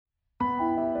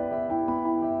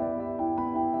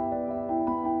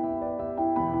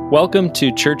Welcome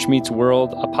to Church Meets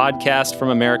World, a podcast from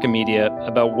America Media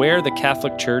about where the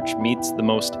Catholic Church meets the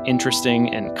most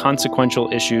interesting and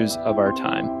consequential issues of our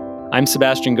time. I'm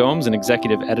Sebastian Gomes, an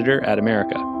executive editor at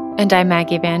America. And I'm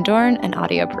Maggie Van Dorn, an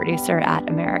audio producer at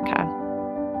America.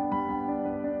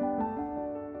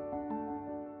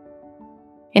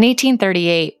 In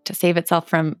 1838, to save itself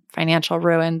from financial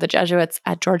ruin, the Jesuits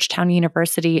at Georgetown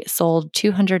University sold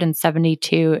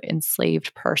 272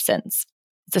 enslaved persons.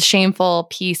 It's a shameful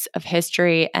piece of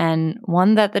history and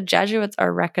one that the Jesuits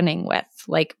are reckoning with,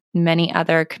 like many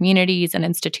other communities and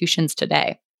institutions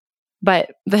today.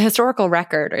 But the historical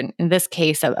record, in this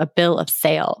case, a bill of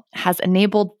sale, has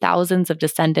enabled thousands of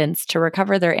descendants to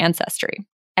recover their ancestry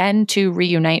and to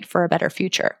reunite for a better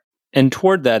future. And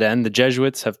toward that end, the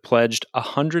Jesuits have pledged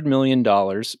 $100 million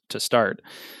to start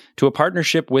to a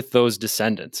partnership with those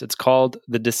descendants. It's called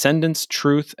the Descendants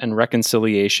Truth and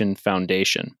Reconciliation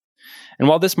Foundation. And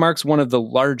while this marks one of the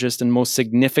largest and most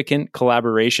significant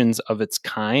collaborations of its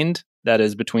kind, that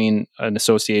is, between an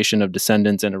association of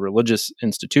descendants and a religious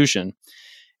institution,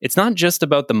 it's not just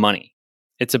about the money.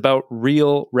 It's about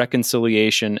real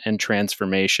reconciliation and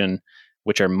transformation,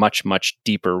 which are much, much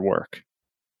deeper work.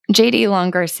 J.D.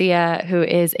 Long Garcia, who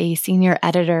is a senior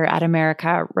editor at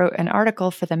America, wrote an article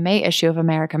for the May issue of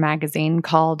America magazine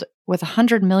called "With a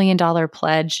 $100 million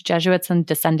Pledge, Jesuits and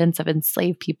Descendants of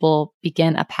Enslaved People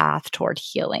Begin a Path Toward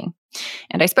Healing."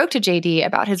 And I spoke to J.D.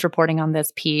 about his reporting on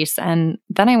this piece, and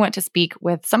then I went to speak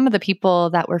with some of the people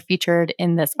that were featured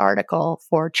in this article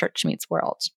for Church Meets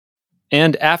World.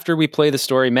 And after we play the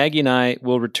story, Maggie and I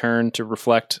will return to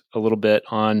reflect a little bit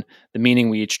on the meaning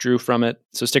we each drew from it,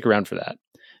 so stick around for that.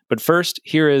 But first,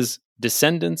 here is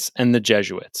Descendants and the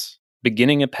Jesuits,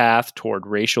 Beginning a Path Toward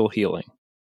Racial Healing.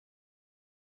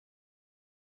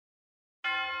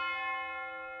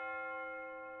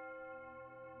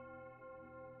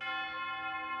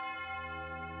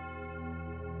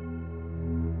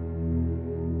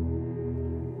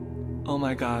 O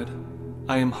my God,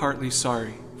 I am heartily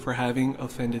sorry for having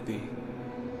offended thee.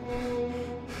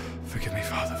 Forgive me,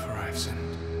 Father, for I have sinned.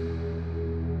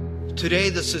 Today,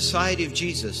 the Society of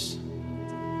Jesus,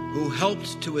 who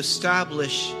helped to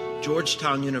establish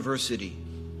Georgetown University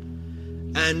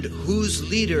and whose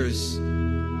leaders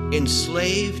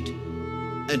enslaved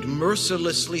and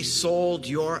mercilessly sold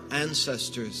your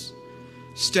ancestors,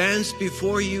 stands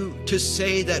before you to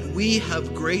say that we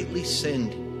have greatly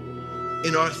sinned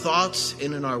in our thoughts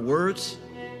and in our words,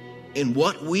 in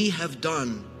what we have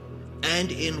done,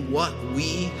 and in what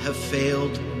we have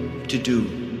failed to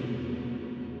do.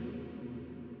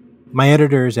 My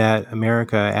editors at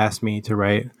America asked me to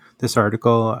write this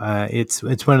article. It's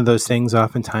one of those things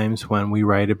oftentimes when we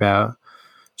write about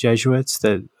Jesuits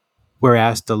that we're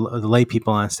asked, the lay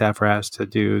people on staff are asked to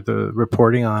do the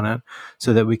reporting on it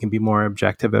so that we can be more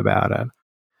objective about it.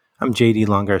 I'm J.D.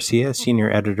 Long Garcia, senior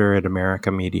editor at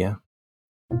America Media.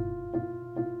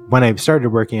 When I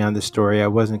started working on this story, I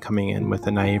wasn't coming in with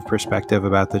a naive perspective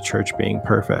about the church being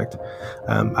perfect.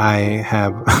 I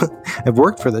have I've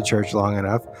worked for the church long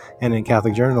enough and in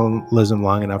Catholic journalism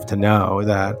long enough to know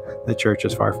that the church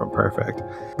is far from perfect.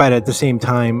 But at the same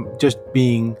time,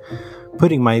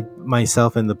 putting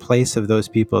myself in the place of those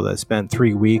people that spent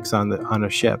 3 weeks on a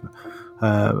ship.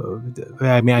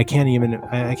 I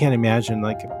can't imagine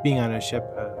like being on a ship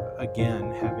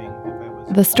again, having.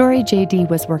 The story J.D.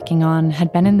 was working on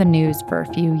had been in the news for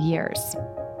a few years.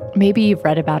 Maybe you've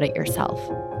read about it yourself.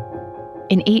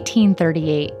 In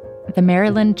 1838, the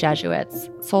Maryland Jesuits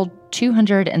sold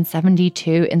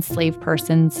 272 enslaved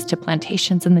persons to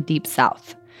plantations in the Deep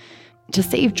South to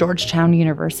save Georgetown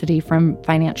University from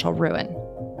financial ruin.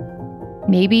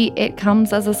 Maybe it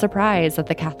comes as a surprise that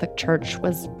the Catholic Church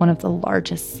was one of the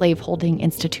largest slaveholding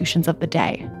institutions of the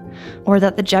day, or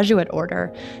that the Jesuit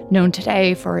order, known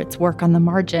today for its work on the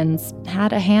margins,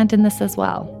 had a hand in this as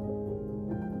well.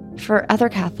 For other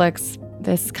Catholics,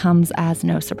 this comes as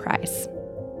no surprise.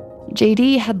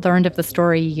 J.D. had learned of the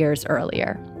story years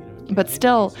earlier, but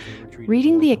still,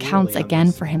 reading the accounts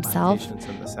again for himself,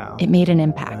 it made an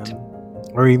impact.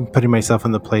 Or even putting myself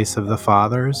in the place of the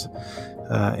fathers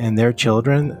and their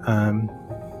children,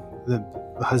 the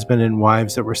husband and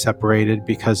wives that were separated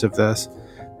because of this.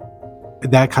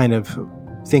 That kind of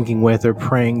thinking with or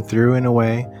praying through, in a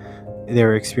way,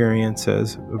 their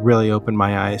experiences really opened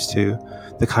my eyes to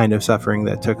the kind of suffering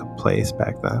that took place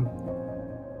back then.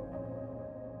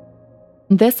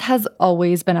 This has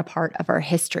always been a part of our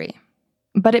history,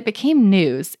 but it became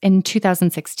news in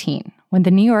 2016 when the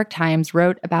New York Times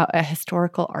wrote about a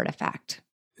historical artifact.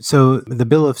 So the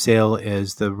bill of sale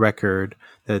is the record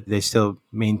that they still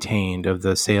maintained of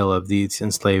the sale of these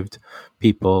enslaved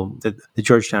people that the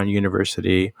Georgetown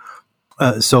University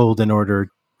sold in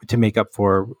order to make up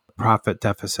for profit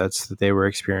deficits that they were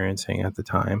experiencing at the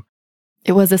time.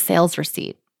 It was a sales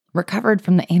receipt recovered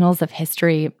from the annals of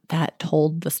history that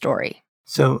told the story.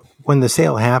 So when the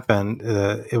sale happened,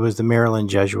 it was the Maryland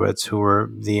Jesuits who were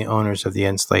the owners of the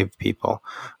enslaved people.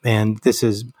 And this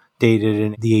is dated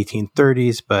in the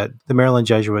 1830s, but the Maryland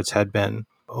Jesuits had been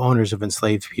owners of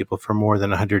enslaved people for more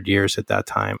than 100 years at that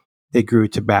time. They grew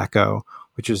tobacco,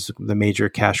 which is the major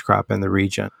cash crop in the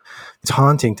region. It's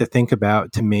haunting to think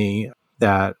about, to me,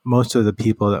 that most of the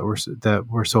people that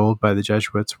were sold by the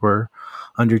Jesuits were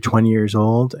under 20 years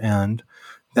old, and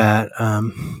that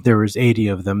there was 80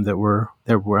 of them that were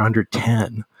under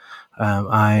 10.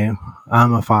 I'm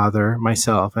a father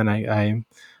myself, and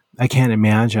I can't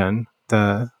imagine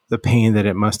the pain that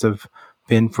it must have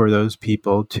been for those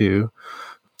people to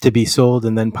be sold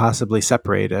and then possibly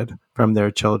separated from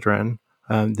their children.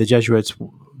 The Jesuits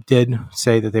did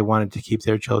say that they wanted to keep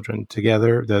their children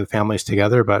together, the families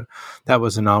together, but that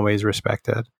wasn't always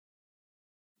respected.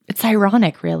 It's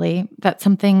ironic, really, that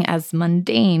something as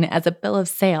mundane as a bill of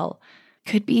sale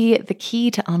could be the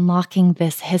key to unlocking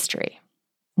this history.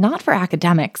 Not for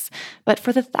academics, but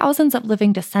for the thousands of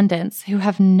living descendants who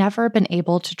have never been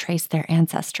able to trace their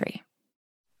ancestry.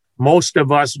 Most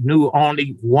of us knew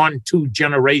only 1-2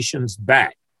 generations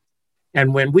back.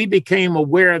 And when we became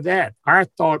aware of that, our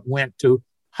thought went to,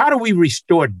 how do we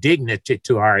restore dignity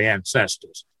to our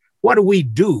ancestors? What do we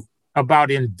do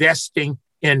about investing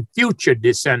in future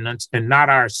descendants and not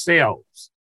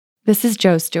ourselves? This is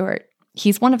Joe Stewart.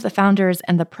 He's one of the founders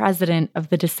and the president of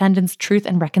the Descendants Truth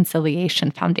and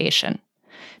Reconciliation Foundation.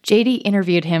 JD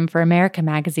interviewed him for America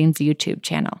Magazine's YouTube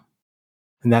channel.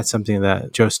 And that's something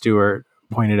that Joe Stewart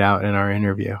pointed out in our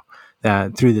interview,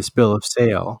 that through this bill of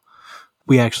sale,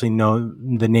 we actually know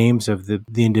the names of the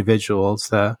individuals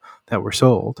that were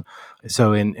sold.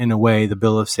 So in a way, the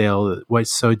bill of sale was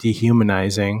so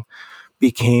dehumanizing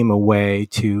became a way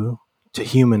to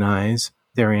humanize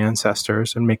their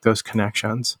ancestors and make those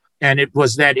connections. And it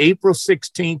was that April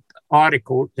 16th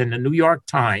article in the New York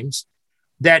Times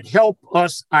that helped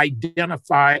us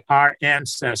identify our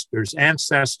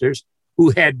ancestors who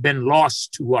had been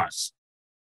lost to us.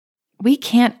 We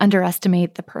can't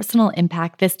underestimate the personal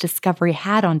impact this discovery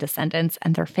had on descendants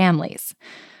and their families.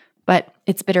 But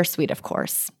it's bittersweet, of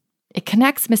course. It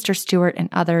connects Mr. Stewart and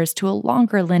others to a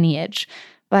longer lineage,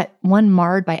 but one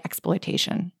marred by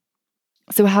exploitation.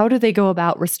 So how do they go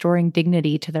about restoring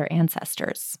dignity to their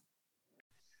ancestors?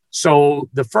 So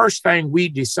the first thing we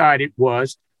decided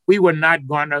was we were not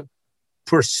going to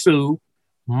pursue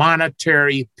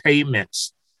monetary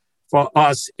payments for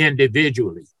us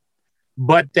individually,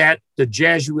 but that the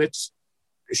Jesuits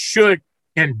should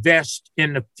invest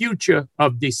in the future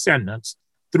of descendants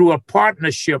through a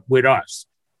partnership with us.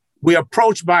 We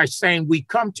approached by saying, we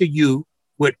come to you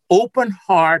with open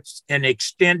hearts and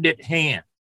extended hand.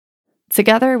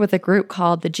 Together with a group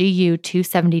called the GU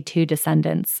 272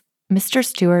 Descendants, Mr.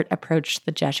 Stewart approached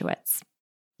the Jesuits.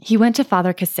 He went to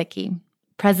Father Kasicki,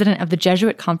 president of the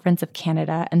Jesuit Conference of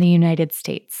Canada and the United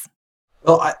States.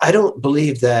 Well, I don't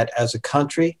believe that as a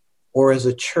country or as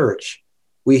a church,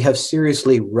 we have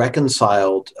seriously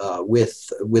reconciled with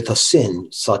a sin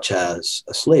such as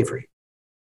slavery.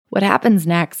 What happens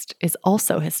next is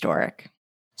also historic.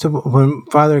 So when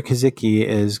Father Kasicki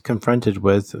is confronted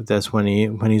with this, when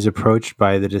he's approached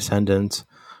by the descendants,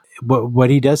 what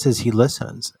he does is he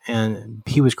listens. And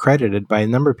he was credited by a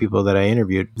number of people that I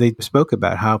interviewed. They spoke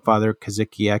about how Father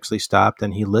Kasicki actually stopped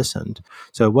and he listened.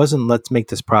 So it wasn't, let's make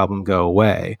this problem go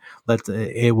away.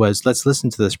 It was, let's listen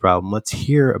to this problem. Let's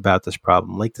hear about this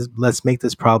problem. Let's make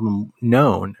this problem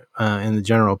known in the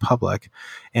general public.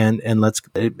 And let's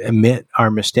admit our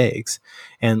mistakes.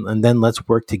 And then let's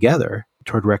work together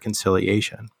toward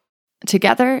reconciliation.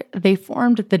 Together, they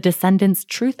formed the Descendants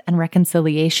Truth and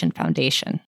Reconciliation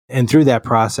Foundation. And through that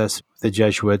process, the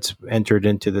Jesuits entered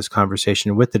into this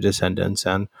conversation with the descendants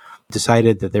and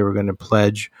decided that they were going to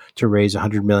pledge to raise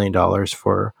 $100 million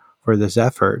for this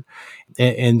effort.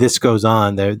 And this goes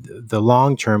on. The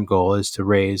long-term goal is to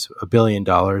raise $1 billion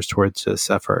towards this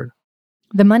effort.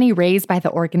 The money raised by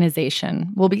the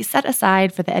organization will be set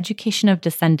aside for the education of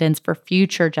descendants for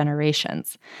future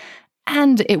generations.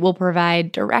 And it will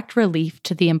provide direct relief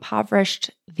to the impoverished,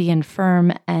 the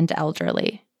infirm, and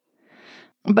elderly.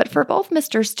 But for both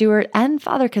Mr. Stewart and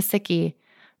Father Kasicki,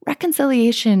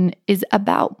 reconciliation is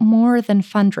about more than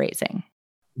fundraising.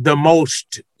 The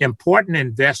most important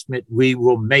investment we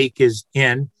will make is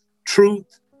in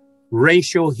truth,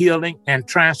 racial healing, and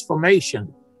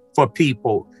transformation. for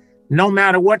people, no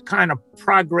matter what kind of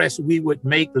progress we would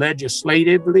make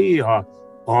legislatively or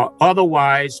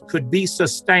otherwise, could be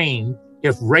sustained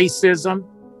if racism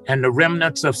and the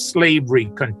remnants of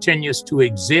slavery continues to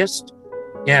exist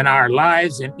in our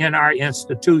lives and in our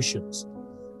institutions.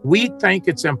 We think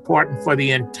it's important for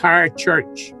the entire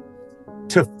church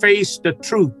to face the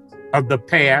truth of the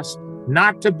past,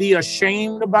 not to be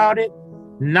ashamed about it,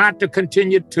 not to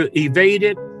continue to evade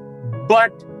it,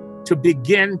 but to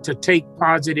begin to take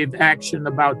positive action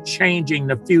about changing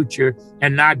the future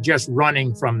and not just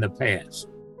running from the past.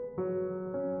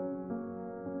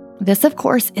 This, of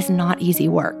course, is not easy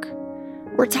work.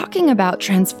 We're talking about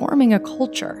transforming a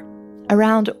culture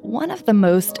around one of the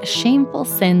most shameful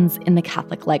sins in the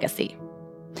Catholic legacy.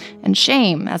 And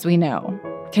shame, as we know,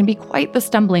 can be quite the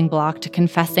stumbling block to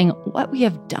confessing what we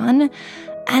have done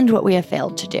and what we have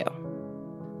failed to do.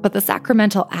 But the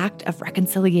sacramental act of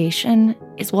reconciliation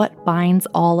is what binds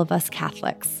all of us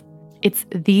Catholics. It's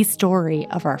the story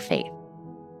of our faith.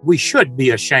 We should be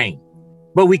ashamed,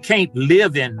 but we can't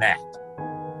live in that.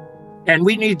 And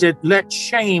we need to let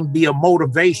shame be a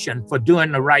motivation for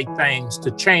doing the right things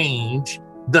to change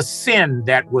the sin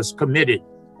that was committed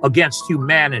against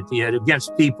humanity and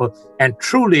against people, and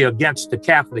truly against the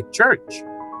Catholic Church,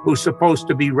 who's supposed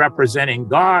to be representing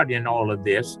God in all of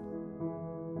this.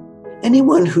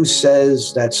 Anyone who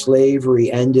says that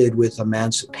slavery ended with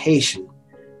emancipation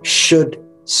should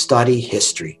study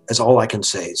history. That's all I can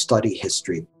say, study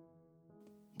history.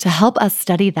 To help us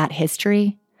study that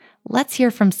history, let's hear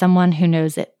from someone who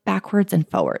knows it backwards and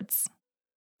forwards.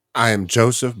 I am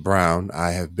Joseph Brown.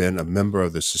 I have been a member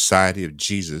of the Society of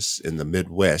Jesus in the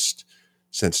Midwest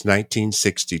since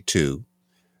 1962.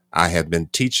 I have been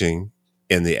teaching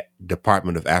in the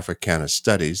Department of Africana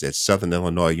Studies at Southern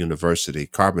Illinois University,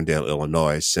 Carbondale,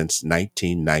 Illinois, since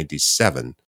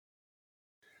 1997.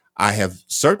 I have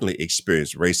certainly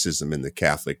experienced racism in the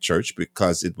Catholic Church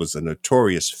because it was a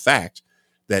notorious fact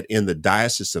that in the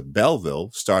Diocese of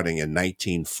Belleville, starting in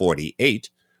 1948,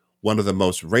 one of the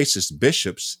most racist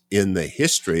bishops in the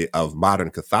history of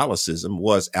modern Catholicism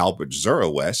was Albert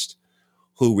Zurewest,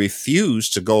 who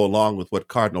refused to go along with what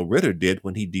Cardinal Ritter did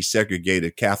when he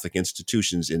desegregated Catholic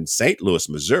institutions in St. Louis,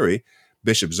 Missouri.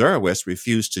 Bishop Zurewest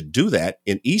refused to do that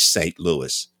in East St.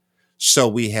 Louis. So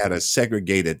we had a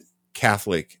segregated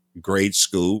Catholic grade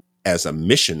school as a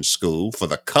mission school for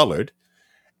the colored.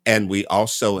 And we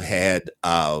also had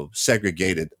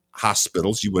segregated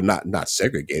hospitals. You were not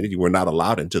segregated. You were not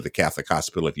allowed into the Catholic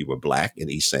hospital if you were Black in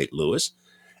East St. Louis.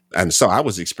 And so I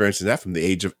was experiencing that from the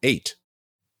age of 8.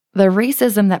 The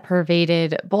racism that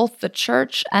pervaded both the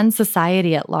church and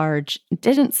society at large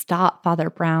didn't stop Father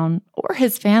Brown or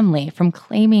his family from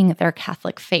claiming their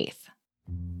Catholic faith.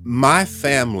 My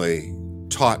family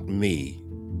taught me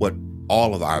what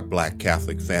all of our Black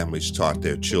Catholic families taught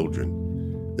their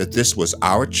children, that this was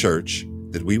our church,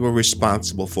 that we were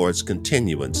responsible for its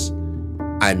continuance.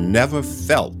 I never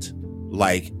felt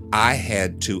like I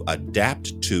had to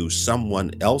adapt to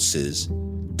someone else's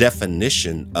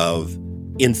definition of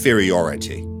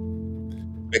inferiority,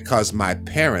 because my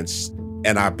parents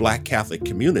and our Black Catholic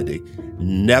community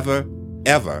never,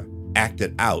 ever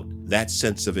acted out that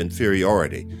sense of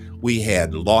inferiority. We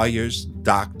had lawyers,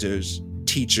 doctors,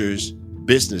 teachers,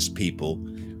 business people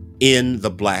in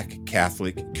the Black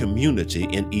Catholic community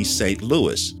in East St.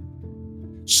 Louis.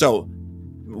 So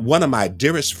one of my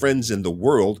dearest friends in the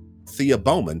world, Thea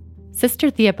Bowman.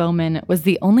 Sister Thea Bowman was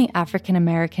the only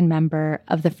African-American member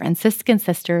of the Franciscan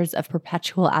Sisters of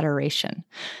Perpetual Adoration.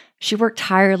 She worked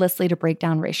tirelessly to break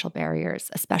down racial barriers,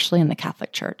 especially in the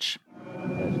Catholic Church.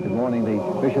 Yes, good morning.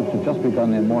 The bishops have just begun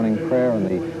their morning prayer on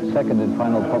the second and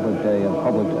final public day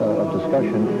of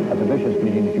discussion at the bishops'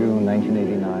 meeting June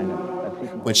 1989.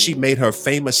 When she made her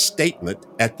famous statement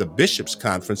at the bishops'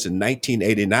 conference in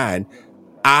 1989,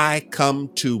 I come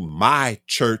to my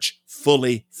church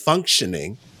fully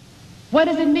functioning. What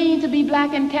does it mean to be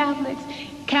Black and Catholic,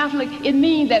 it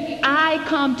means that I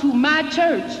come to my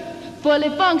church fully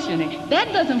functioning.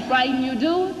 That doesn't frighten you,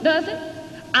 does it?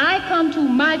 I come to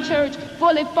my church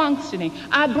fully functioning.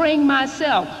 I bring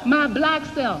myself, my Black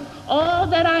self, all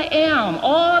that I am,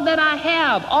 all that I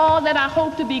have, all that I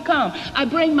hope to become. I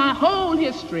bring my whole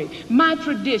history, my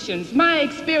traditions, my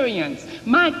experience,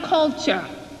 my culture,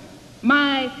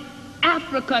 my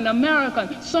African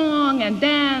American song and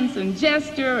dance and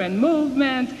gesture and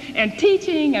movement and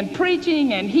teaching and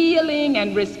preaching and healing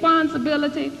and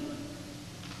responsibility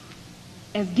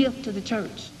as gift to the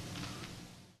church.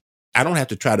 I don't have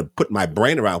to try to put my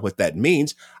brain around what that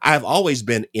means. I've always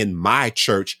been in my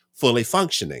church fully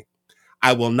functioning.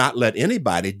 I will not let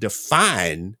anybody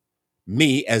define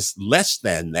me as less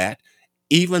than that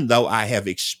even though I have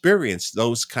experienced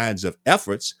those kinds of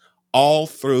efforts all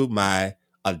through my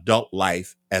adult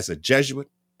life as a Jesuit,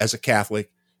 as a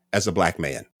Catholic, as a Black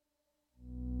man.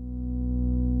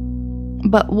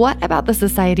 But what about the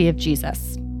Society of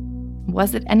Jesus?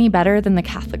 Was it any better than the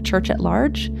Catholic Church at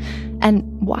large? And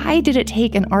why did it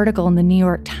take an article in the New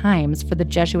York Times for the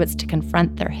Jesuits to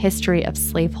confront their history of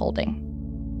slaveholding?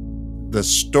 The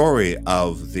story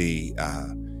of the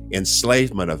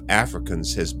enslavement of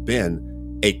Africans has been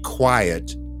a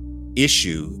quiet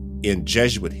issue in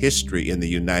Jesuit history in the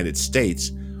United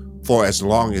States for as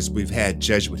long as we've had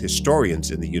Jesuit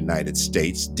historians in the United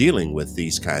States dealing with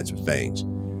these kinds of things.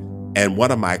 And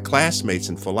one of my classmates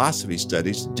in philosophy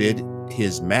studies did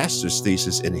his master's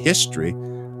thesis in history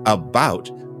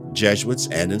about Jesuits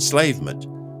and enslavement.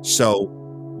 So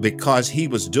because he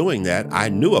was doing that, I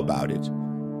knew about it.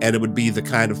 And it would be the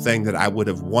kind of thing that I would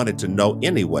have wanted to know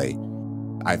anyway.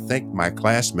 I think my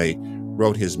classmate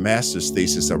wrote his master's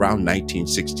thesis around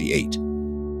 1968.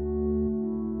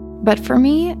 But for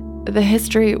me, the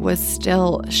history was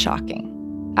still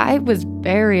shocking. I was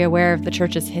very aware of the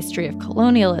church's history of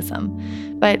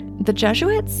colonialism, but the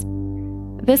Jesuits?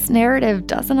 This narrative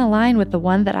doesn't align with the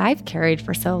one that I've carried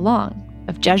for so long,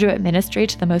 of Jesuit ministry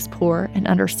to the most poor and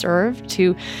underserved,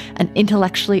 to an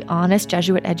intellectually honest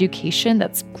Jesuit education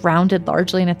that's grounded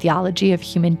largely in a theology of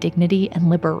human dignity and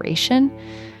liberation.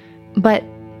 But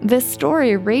this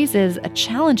story raises a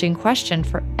challenging question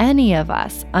for any of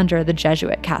us under the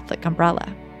Jesuit Catholic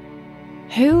umbrella.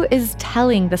 Who is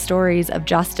telling the stories of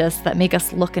justice that make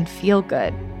us look and feel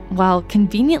good, while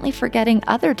conveniently forgetting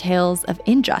other tales of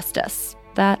injustice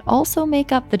that also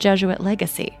make up the Jesuit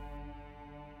legacy?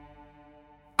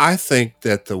 I think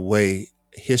that the way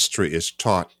history is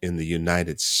taught in the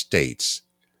United States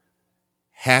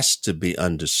has to be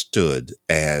understood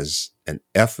as an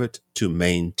effort to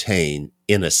maintain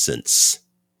innocence.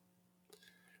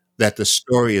 That the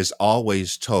story is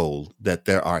always told that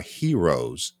there are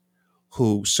heroes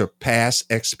who surpass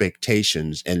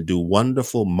expectations and do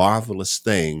wonderful, marvelous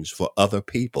things for other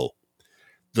people.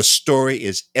 The story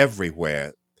is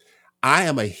everywhere. I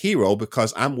am a hero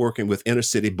because I'm working with inner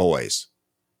city boys.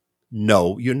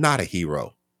 No, you're not a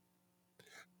hero.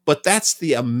 But that's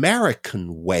the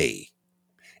American way.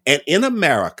 And in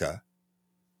America,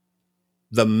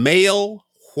 the male,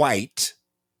 white,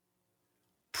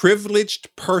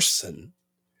 privileged person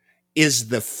is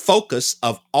the focus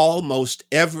of almost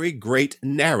every great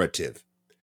narrative.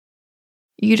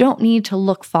 You don't need to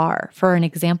look far for an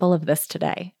example of this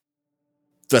today.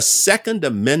 The Second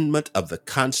Amendment of the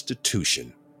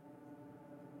Constitution,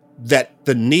 that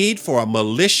the need for a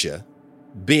militia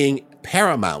being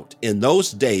paramount in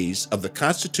those days of the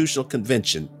Constitutional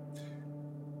Convention,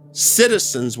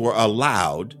 citizens were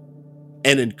allowed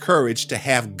and encouraged to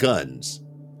have guns.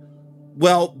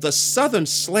 Well, the Southern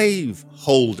slave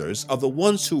holders are the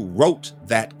ones who wrote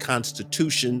that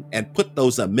Constitution and put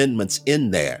those amendments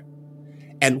in there.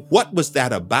 And what was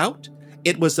that about?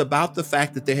 It was about the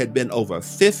fact that there had been over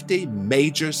 50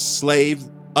 major slave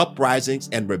uprisings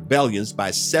and rebellions by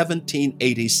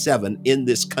 1787 in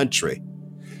this country,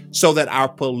 so that our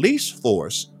police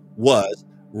force was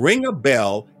ring a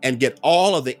bell and get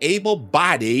all of the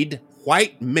able-bodied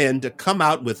white men to come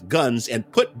out with guns and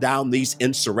put down these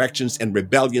insurrections and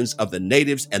rebellions of the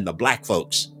natives and the Black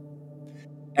folks.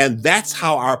 And that's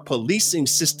how our policing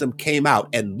system came out.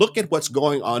 And look at what's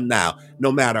going on now.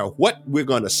 No matter what we're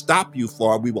going to stop you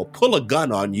for, we will pull a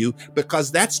gun on you,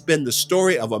 because that's been the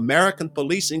story of American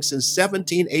policing since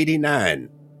 1789.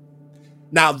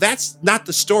 Now, that's not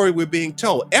the story we're being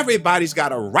told. Everybody's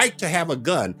got a right to have a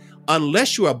gun,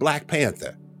 unless you're a Black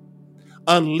Panther,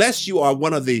 unless you are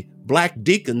one of the Black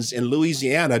deacons in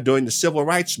Louisiana during the Civil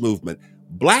Rights Movement.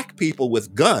 Black people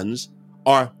with guns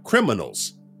are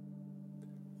criminals.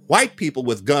 White people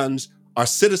with guns are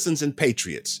citizens and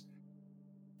patriots.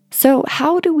 So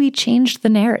how do we change the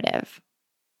narrative?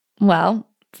 Well,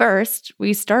 first,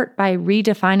 we start by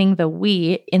redefining the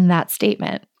we in that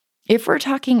statement. If we're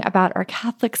talking about our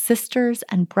Catholic sisters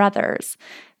and brothers,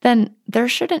 then there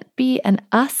shouldn't be an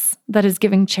us that is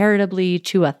giving charitably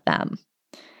to a them.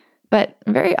 But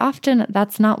very often,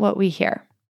 that's not what we hear.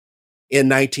 In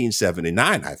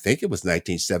 1979, I think it was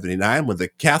 1979, when the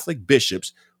Catholic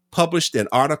bishops published an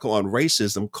article on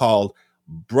racism called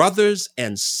Brothers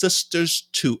and Sisters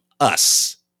to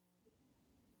Us.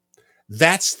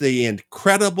 That's the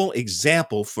incredible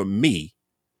example for me.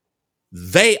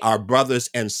 They are brothers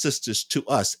and sisters to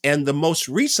us. And the most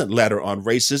recent letter on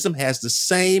racism has the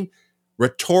same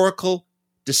rhetorical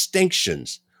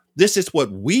distinctions. This is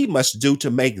what we must do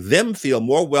to make them feel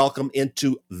more welcome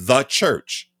into the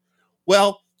church.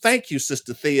 Well, thank you,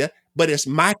 Sister Thea. but it's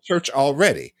my church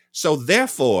already. So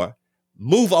therefore,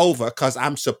 move over because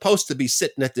I'm supposed to be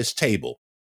sitting at this table.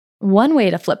 One way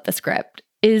to flip the script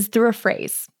is through a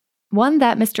phrase, one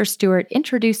that Mr. Stewart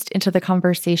introduced into the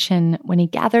conversation when he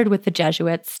gathered with the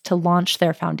Jesuits to launch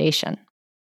their foundation.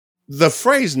 The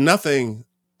phrase "nothing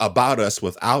about us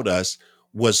without us"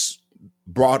 was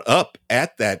brought up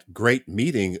at that great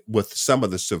meeting with some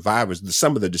of the survivors,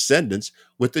 some of the descendants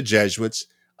with the Jesuits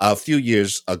a few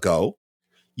years ago.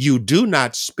 You do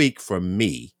not speak for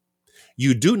me.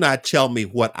 You do not tell me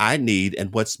what I need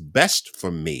and what's best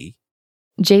for me.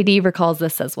 JD recalls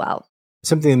this as well.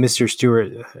 Something that Mr.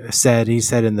 Stewart said, he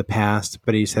said in the past,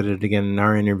 but he said it again in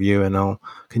our interview, and I'll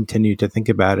continue to think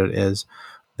about it, is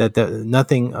that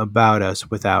nothing about us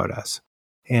without us.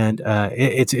 And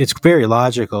it's very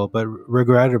logical, but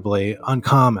regrettably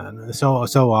uncommon.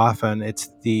 So often it's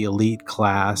the elite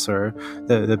class or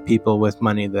the people with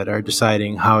money that are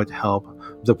deciding how to help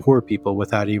the poor people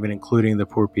without even including the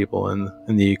poor people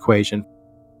in the equation.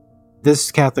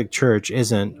 This Catholic Church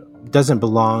doesn't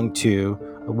belong to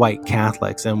white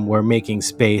Catholics, and we're making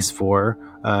space for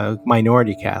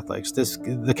minority Catholics.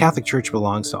 The Catholic Church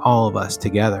belongs to all of us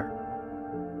together.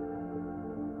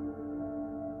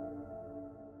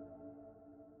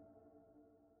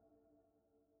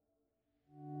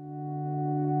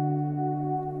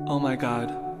 O my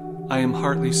God, I am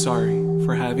heartily sorry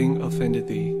for having offended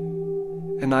thee,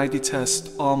 and I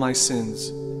detest all my sins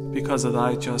because of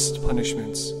thy just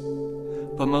punishments,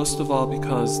 but most of all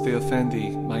because they offend thee,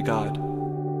 my God.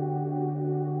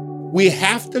 We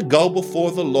have to go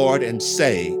before the Lord and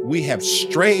say, we have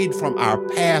strayed from our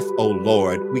path, O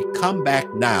Lord. We come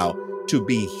back now to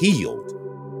be healed.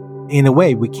 In a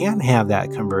way, we can't have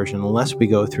that conversion unless we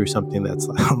go through something that's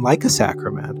like a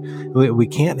sacrament. We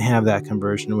can't have that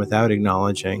conversion without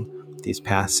acknowledging these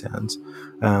past sins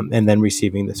and then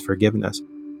receiving this forgiveness.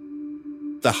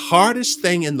 The hardest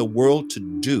thing in the world to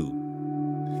do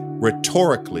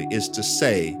rhetorically is to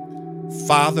say,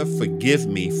 Father, forgive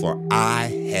me, for I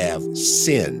have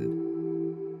sinned.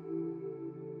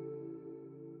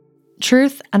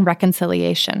 Truth and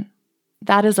reconciliation.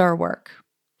 That is our work.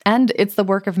 And it's the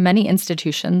work of many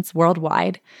institutions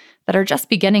worldwide that are just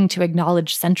beginning to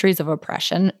acknowledge centuries of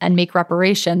oppression and make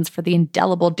reparations for the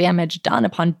indelible damage done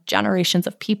upon generations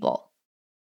of people.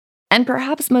 And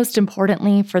perhaps most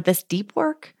importantly for this deep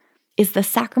work is the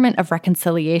sacrament of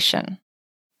reconciliation.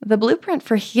 The blueprint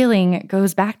for healing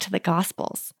goes back to the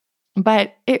Gospels,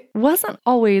 but it wasn't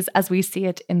always as we see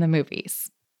it in the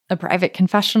movies. A private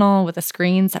confessional with a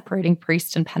screen separating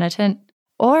priest and penitent,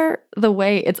 or the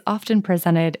way it's often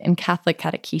presented in Catholic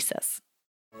catechesis.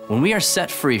 When we are set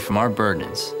free from our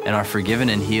burdens and are forgiven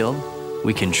and healed,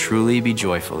 we can truly be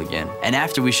joyful again. And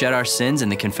after we shed our sins in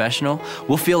the confessional,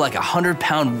 we'll feel like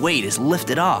 100-pound weight is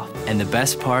lifted off. And the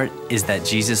best part is that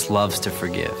Jesus loves to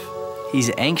forgive.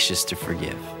 He's anxious to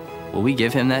forgive. Will we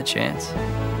give him that chance?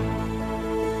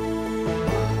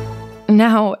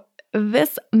 Now,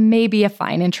 this may be a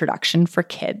fine introduction for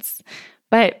kids,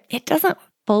 but it doesn't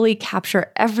fully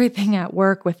capture everything at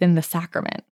work within the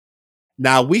sacrament.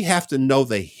 Now, we have to know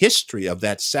the history of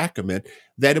that sacrament,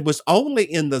 that it was only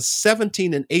in the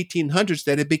 17 and 1800s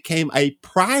that it became a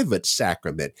private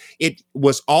sacrament. It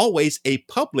was always a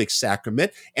public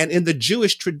sacrament. And in the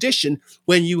Jewish tradition,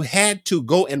 when you had to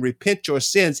go and repent your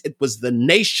sins, it was the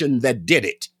nation that did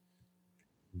it.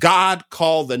 God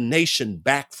called the nation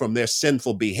back from their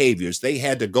sinful behaviors. They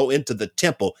had to go into the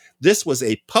temple. This was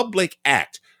a public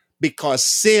act because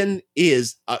sin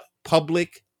is a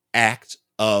public act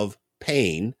of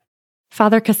pain.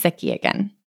 Father Kosicki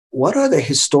again. What are the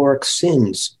historic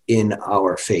sins in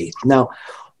our faith? Now,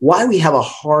 why we have a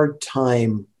hard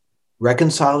time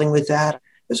reconciling with that,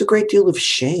 there's a great deal of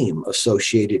shame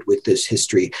associated with this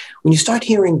history. When you start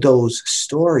hearing those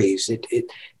stories,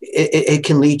 it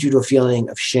can lead you to a feeling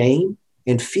of shame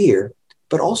and fear,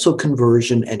 but also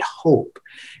conversion and hope.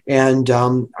 And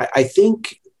I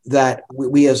think that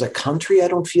we as a country, I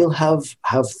don't feel have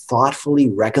thoughtfully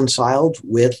reconciled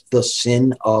with the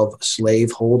sin of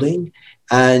slaveholding.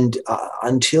 And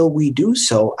until we do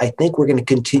so, I think we're going to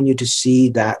continue to see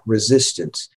that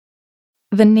resistance.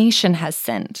 The nation has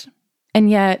sinned, and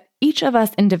yet each of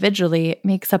us individually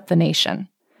makes up the nation.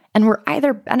 And we're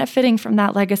either benefiting from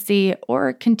that legacy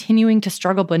or continuing to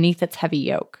struggle beneath its heavy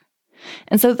yoke.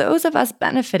 And so those of us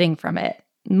benefiting from it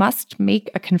must make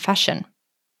a confession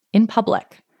in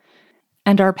public.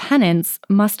 And our penance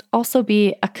must also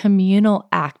be a communal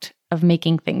act of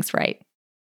making things right.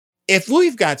 If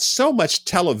we've got so much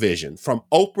television, from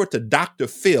Oprah to Dr.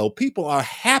 Phil, people are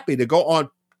happy to go on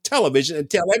television and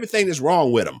tell everything that's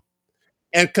wrong with them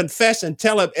and confess and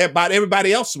tell about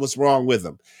everybody else what's wrong with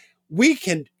them. We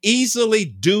can easily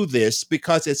do this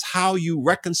because it's how you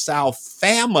reconcile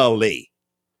family.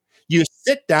 You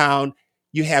sit down,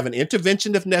 you have an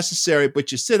intervention if necessary,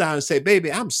 but you sit down and say,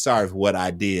 baby, I'm sorry for what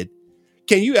I did.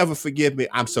 Can you ever forgive me?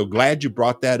 I'm so glad you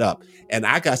brought that up. And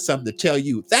I got something to tell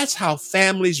you. That's how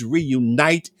families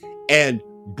reunite and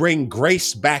bring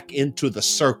grace back into the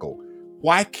circle.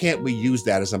 Why can't we use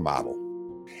that as a model?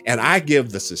 And I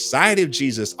give the Society of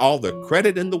Jesus all the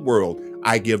credit in the world.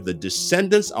 I give the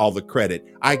descendants all the credit.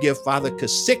 I give Father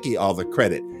Kosicki all the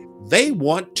credit. They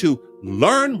want to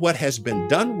learn what has been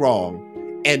done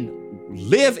wrong and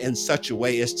live in such a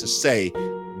way as to say,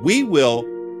 we will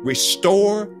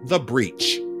restore the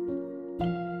breach.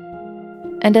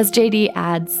 And as JD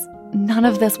adds, none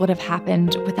of this would have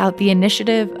happened without the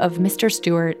initiative of Mr.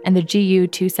 Stewart and the GU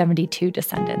 272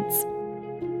 descendants.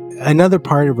 Another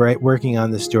part of working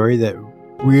on the story that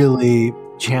really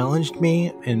challenged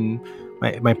me in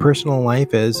my personal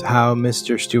life is how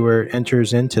Mr. Stewart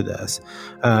enters into this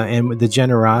and with the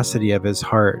generosity of his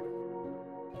heart.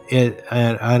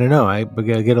 I don't know, I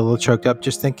get a little choked up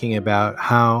just thinking about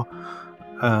how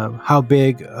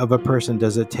big of a person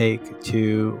does it take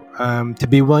to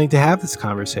be willing to have this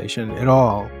conversation at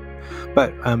all.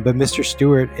 But Mr.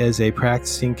 Stewart is a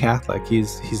practicing Catholic.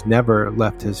 He's never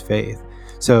left his faith.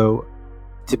 So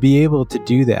to be able to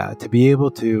do that, to be able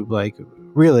to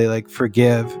really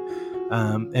forgive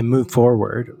and move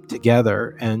forward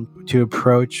together and to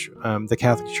approach the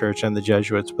Catholic Church and the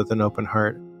Jesuits with an open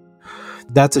heart,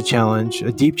 that's a challenge,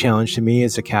 a deep challenge to me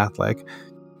as a Catholic,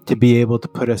 to be able to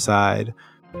put aside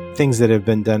things that have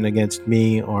been done against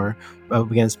me or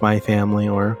against my family,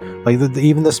 or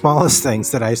even the smallest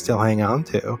things that I still hang on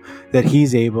to, that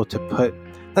he's able to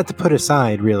not to put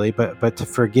aside really, but to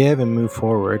forgive and move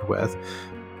forward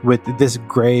with this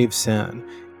grave sin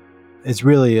is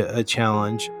really a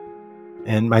challenge,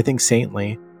 and I think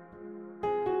saintly.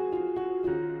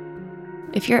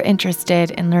 If you're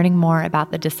interested in learning more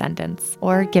about the Descendants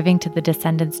or giving to the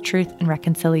Descendants Truth and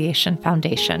Reconciliation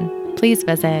Foundation, please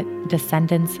visit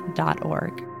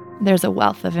descendants.org. There's a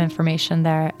wealth of information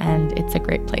there, and it's a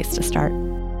great place to start.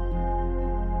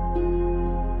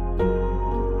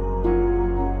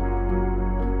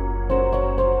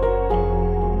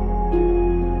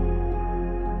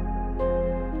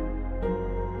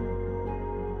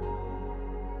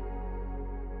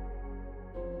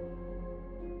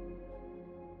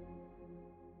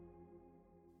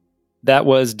 That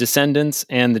was Descendants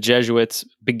and the Jesuits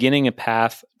beginning a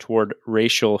path toward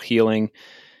racial healing.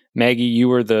 Maggie, you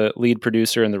were the lead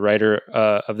producer and the writer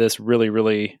of this really,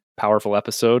 really powerful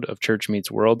episode of Church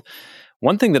Meets World.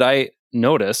 One thing that I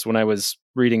noticed when I was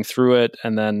reading through it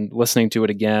and then listening to it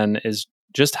again is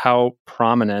just how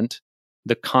prominent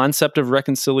the concept of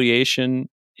reconciliation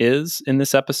is in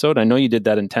this episode. I know you did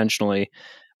that intentionally,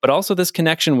 but also this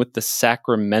connection with the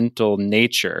sacramental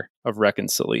nature of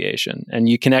reconciliation. And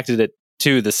you connected it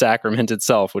to the sacrament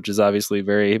itself, which is obviously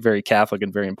very, very Catholic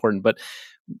and very important. But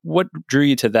what drew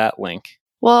you to that link?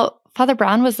 Well, Father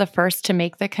Brown was the first to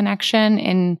make the connection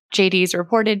in JD's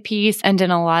reported piece and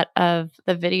in a lot of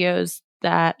the videos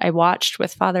that I watched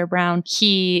with Father Brown.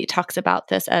 He talks about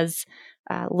this as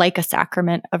like a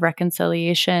sacrament of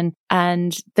reconciliation.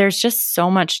 And there's just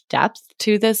so much depth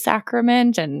to this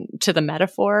sacrament and to the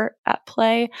metaphor at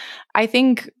play. I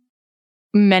think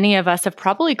many of us have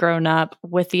probably grown up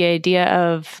with the idea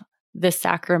of this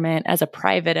sacrament as a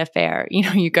private affair. You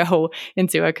know, you go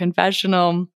into a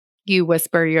confessional, you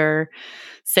whisper your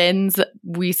sins.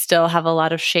 We still have a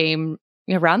lot of shame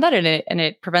around that, and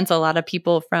it prevents a lot of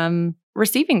people from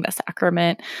receiving the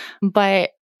sacrament. But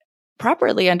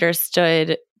properly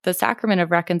understood, the sacrament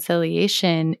of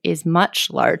reconciliation is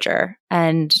much larger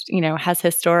and, has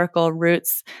historical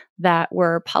roots that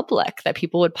were public, that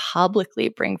people would publicly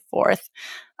bring forth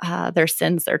their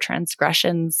sins, their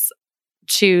transgressions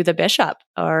to the bishop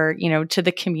or, to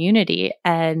the community.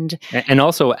 And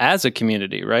also as a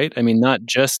community, right? I mean, not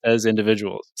just as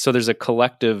individuals. So there's a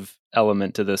collective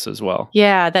element to this as well.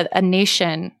 Yeah, that a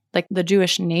nation, like the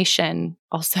Jewish nation,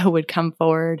 also would come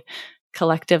forward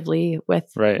collectively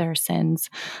with their sins.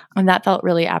 And that felt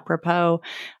really apropos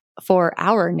for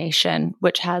our nation,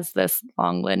 which has this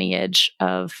long lineage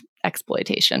of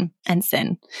exploitation and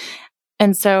sin.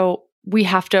 And so we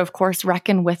have to, of course,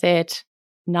 reckon with it,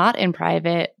 not in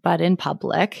private, but in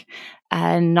public,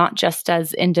 and not just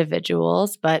as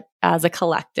individuals, but as a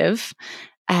collective.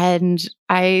 And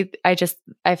I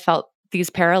felt these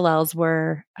parallels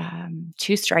were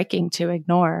too striking to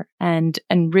ignore and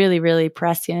really, really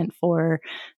prescient for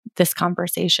this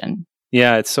conversation.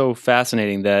 Yeah, it's so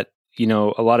fascinating that,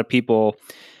 a lot of people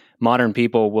modern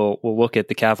people will look at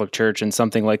the Catholic Church and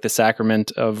something like the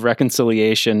sacrament of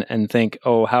reconciliation and think,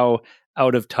 oh, how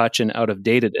out of touch and out of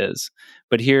date it is.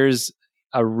 But here's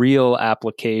a real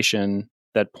application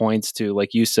that points to,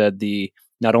 like you said,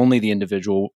 not only the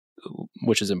individual,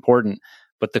 which is important,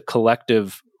 but the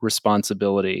collective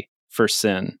responsibility for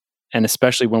sin. And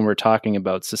especially when we're talking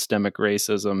about systemic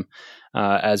racism,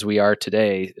 as we are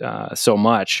today so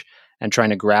much, and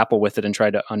trying to grapple with it and try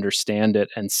to understand it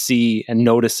and see and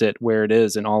notice it where it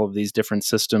is in all of these different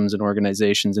systems and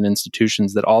organizations and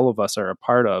institutions that all of us are a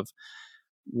part of.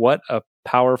 What a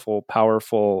powerful,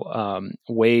 powerful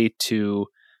way to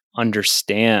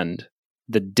understand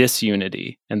the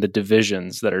disunity and the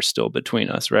divisions that are still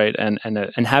between us, right? And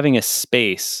having a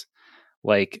space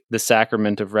like the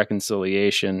sacrament of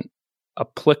reconciliation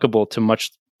applicable to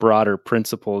much broader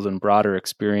principles and broader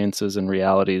experiences and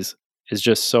realities is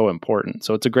just so important.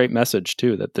 So it's a great message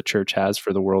too that the church has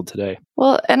for the world today.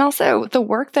 Well, and also the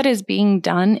work that is being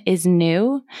done is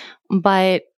new,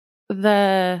 but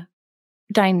the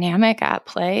dynamic at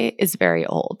play is very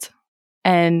old.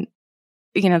 And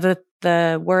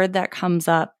the word that comes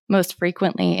up most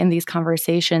frequently in these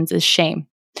conversations is shame.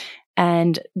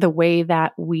 And the way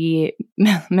that we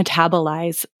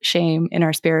metabolize shame in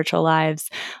our spiritual lives.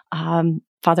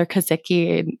 Father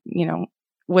Kozicki,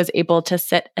 was able to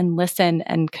sit and listen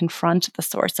and confront the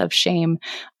source of shame.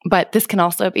 But this can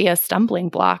also be a stumbling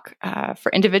block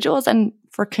for individuals and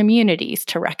for communities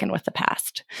to reckon with the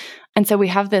past. And so we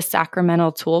have this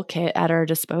sacramental toolkit at our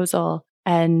disposal,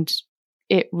 and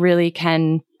it really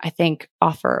can, I think,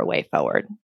 offer a way forward.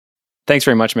 Thanks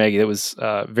very much, Maggie. That was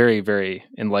very, very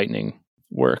enlightening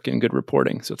work and good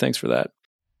reporting. So thanks for that.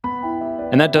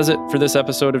 And that does it for this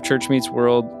episode of Church Meets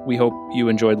World. We hope you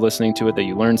enjoyed listening to it, that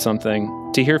you learned something.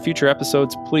 To hear future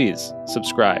episodes, please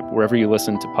subscribe wherever you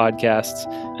listen to podcasts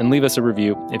and leave us a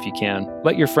review if you can.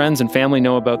 Let your friends and family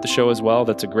know about the show as well.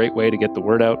 That's a great way to get the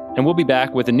word out. And we'll be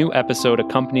back with a new episode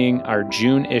accompanying our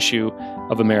June issue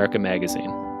of America Magazine.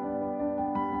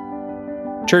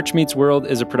 Church Meets World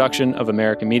is a production of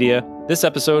America Media. This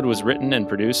episode was written and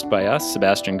produced by us,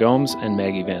 Sebastian Gomes and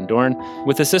Maggie Van Dorn,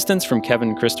 with assistance from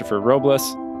Kevin Christopher Robles,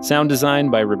 sound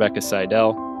design by Rebecca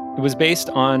Seidel. It was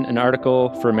based on an article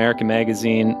for America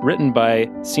Magazine written by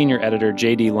senior editor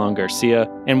J.D. Long Garcia,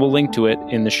 and we'll link to it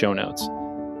in the show notes.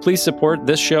 Please support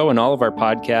this show and all of our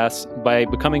podcasts by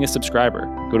becoming a subscriber.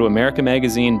 Go to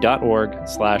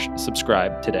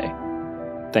americamagazine.org/subscribe today.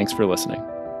 Thanks for listening.